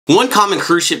One common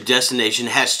cruise ship destination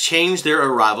has changed their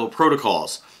arrival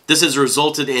protocols. This has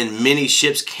resulted in many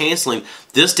ships canceling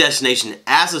this destination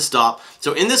as a stop.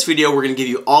 So in this video, we're going to give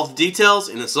you all the details,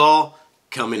 and it's all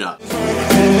coming up.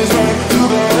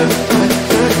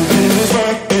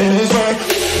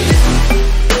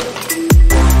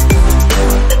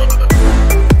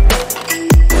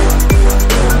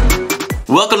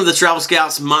 Welcome to the Travel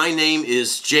Scouts. My name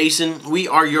is Jason. We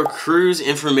are your cruise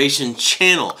information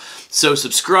channel. So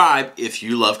subscribe if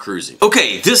you love cruising.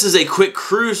 Okay, this is a quick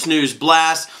cruise news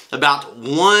blast about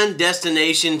one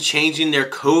destination changing their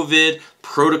COVID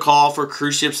protocol for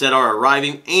cruise ships that are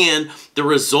arriving and the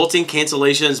resulting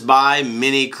cancellations by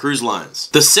many cruise lines.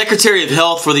 The Secretary of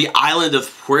Health for the island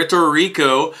of Puerto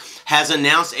Rico has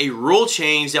announced a rule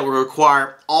change that will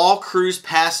require all cruise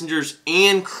passengers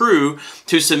and crew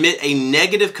to submit a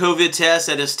negative COVID test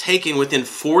that is taken within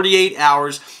 48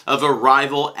 hours of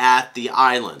arrival at the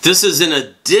island. This is in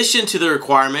addition to the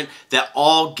requirement that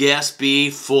all guests be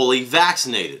fully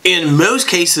vaccinated. In most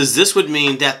cases, this would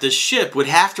mean that the ship would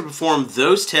have to perform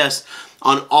those tests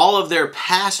on all of their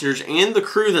passengers and the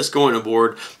crew that's going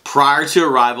aboard prior to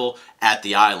arrival at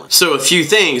the island. So a few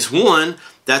things. One,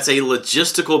 that's a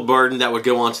logistical burden that would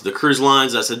go onto the cruise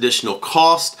lines. That's additional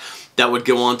cost that would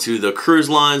go onto the cruise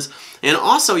lines. And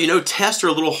also, you know, tests are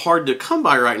a little hard to come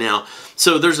by right now.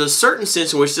 So there's a certain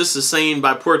sense in which this is saying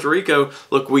by Puerto Rico,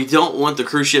 look, we don't want the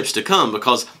cruise ships to come,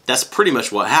 because that's pretty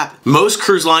much what happened. Most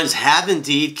cruise lines have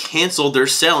indeed canceled their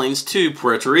sailings to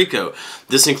Puerto Rico.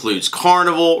 This includes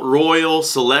Carnival, Royal,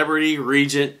 Celebrity,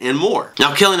 Regent, and more.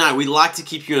 Now, Kelly and I, we like to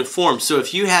keep you informed. So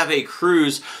if you have a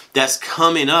cruise that's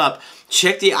coming up,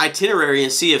 check the itinerary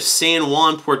and see if San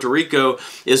Juan, Puerto Rico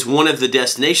is one of the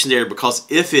destinations there, because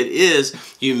if it is,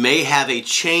 you may have a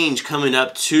change coming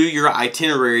up to your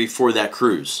itinerary for that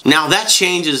cruise. Now, that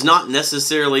change is not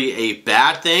necessarily a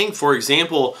bad thing. For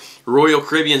example, Royal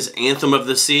Caribbean's Anthem of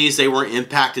the Seas, they were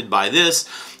impacted by this.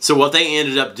 So what they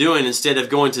ended up doing, instead of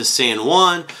going to San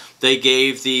Juan, they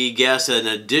gave the guests an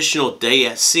additional day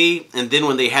at sea, and then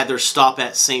when they had their stop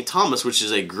at St. Thomas, which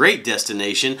is a great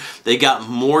destination, they got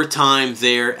more time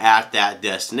there at that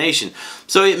destination.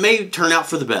 So it may turn out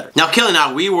for the better. Now, Kelly and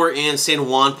I, we were in San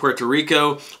Juan, Puerto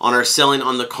Rico on our sailing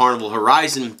on the Carnival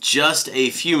Horizon just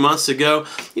a few months ago.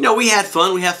 You know, we had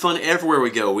fun. We have fun everywhere we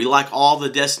go. We like all the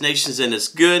destinations, and it's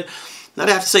good. I'd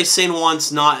have to say San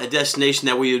Juan's not a destination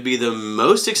that we would be the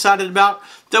most excited about,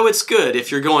 though it's good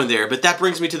if you're going there. But that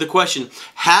brings me to the question,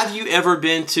 have you ever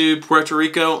been to Puerto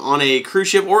Rico on a cruise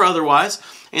ship or otherwise?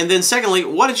 And then secondly,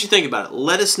 what did you think about it?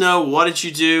 Let us know. What did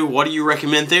you do? What do you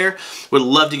recommend there? Would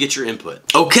love to get your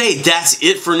input. Okay, that's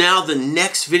it for now. The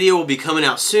next video will be coming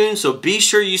out soon, so be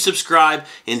sure you subscribe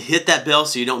and hit that bell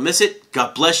so you don't miss it.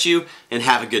 God bless you, and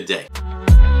have a good day.